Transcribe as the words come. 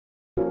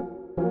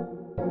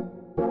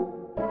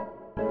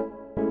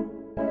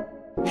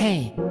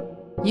Hey,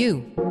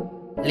 you,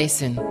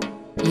 listen.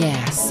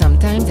 Yeah,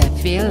 sometimes I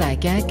feel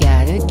like I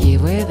gotta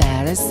give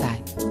without a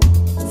sigh.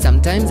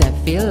 Sometimes I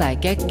feel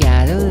like I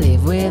gotta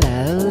live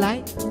without a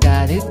light.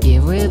 Gotta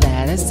give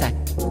without a sigh.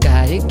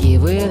 Gotta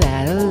give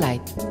without a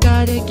light.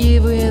 Gotta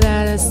give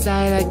without a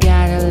sight. I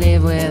gotta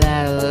live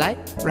without a light.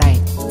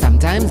 Right.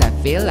 Sometimes I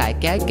feel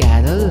like I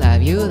gotta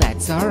love you,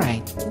 that's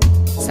alright.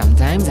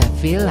 Sometimes I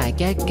feel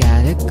like I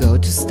gotta go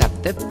to stop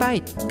the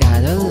fight.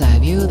 Gotta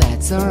love you,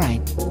 that's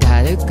alright.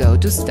 Gotta go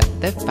to stop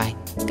the fight.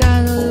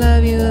 Gotta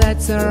love you,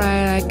 that's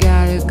alright. I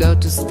gotta go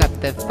to stop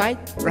the fight.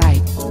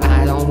 Right.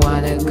 I don't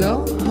wanna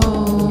go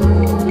home.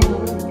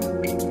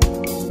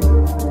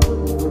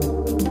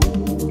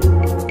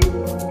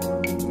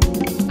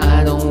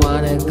 I don't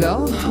wanna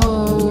go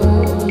home.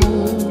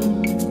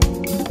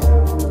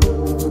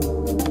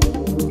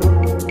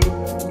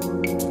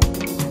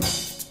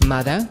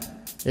 Mother,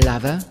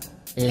 lover,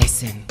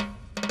 listen.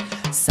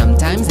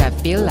 Sometimes I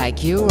feel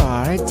like you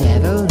are a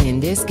devil in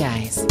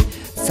disguise.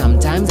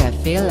 Sometimes I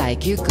feel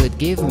like you could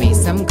give me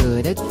some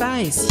good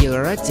advice.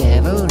 You're a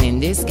devil in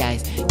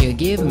disguise. You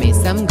give me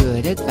some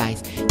good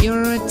advice.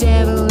 You're a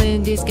devil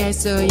in disguise,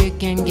 so you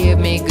can give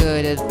me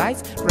good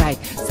advice. Right.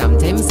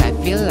 Sometimes I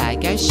feel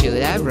like I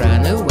should have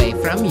run away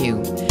from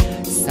you.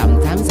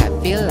 Sometimes I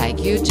feel like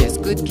you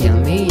just could kill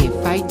me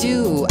if I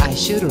do. I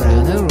should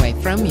run away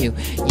from you.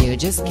 You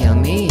just kill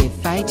me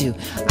if I do.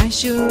 I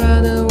should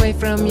run away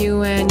from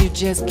you and you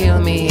just kill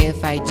me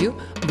if I do.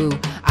 Boo,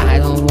 I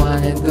don't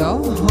wanna go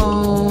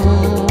home,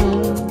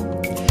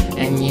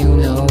 and you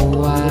know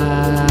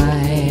why.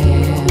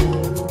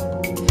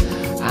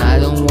 I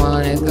don't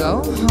wanna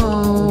go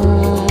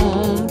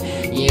home.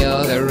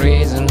 You're the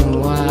reason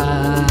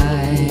why.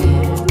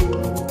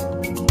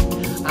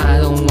 I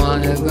don't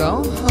wanna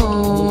go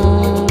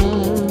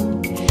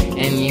home,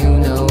 and you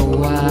know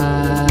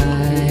why.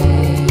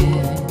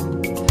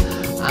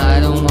 I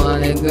don't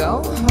wanna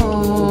go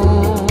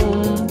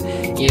home.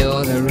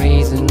 You're the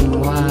reason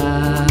why.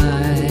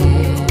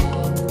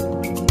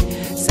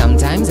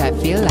 Sometimes I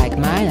feel like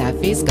my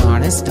life is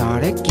gonna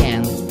start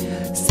again.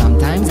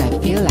 Sometimes I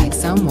feel like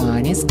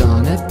someone is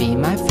gonna be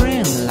my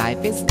friend.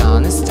 Life is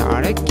gonna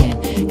start again,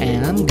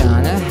 and I'm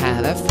gonna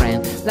have a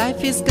friend.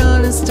 Life is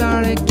gonna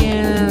start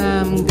again, and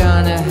I'm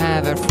gonna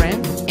have a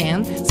friend.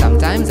 And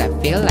sometimes I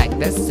feel like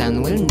the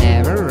sun will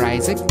never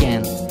rise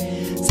again.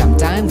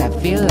 Sometimes I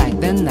feel like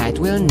the night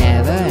will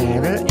never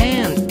ever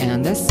end,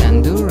 and the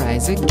sun do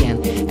rise again,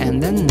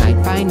 and the night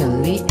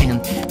finally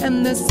end,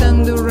 and the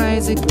sun do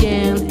rise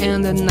again,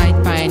 and the night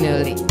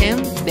finally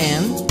end.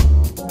 Then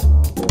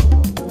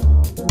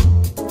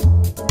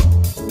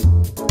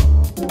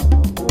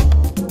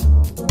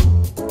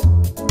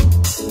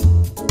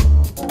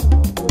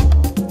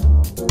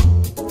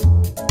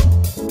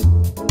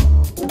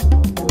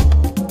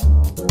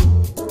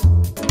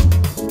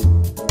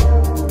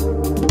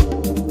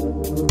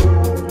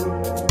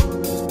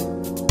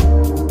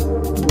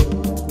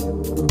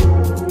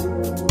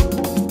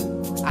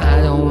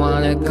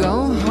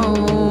go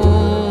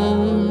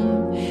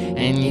home,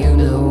 and you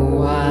know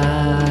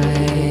why.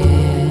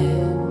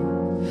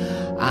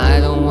 I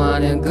don't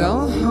wanna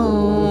go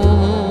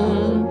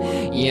home.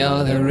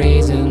 You're the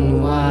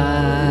reason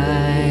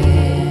why.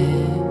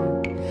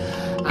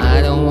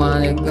 I don't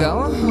wanna go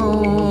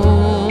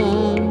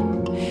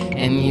home,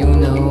 and you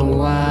know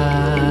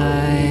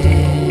why.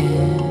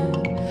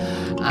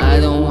 I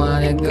don't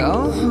wanna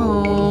go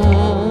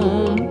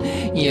home.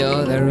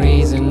 You're the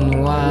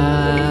reason why.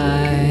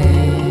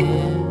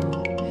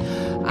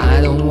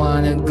 I don't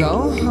wanna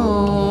go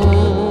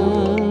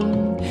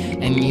home,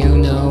 and you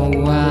know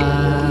why.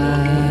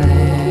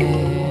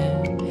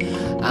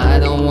 I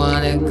don't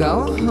wanna go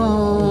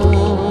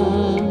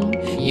home.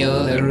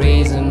 You're the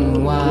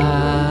reason why.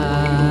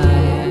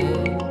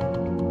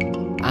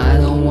 I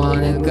don't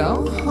wanna go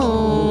home.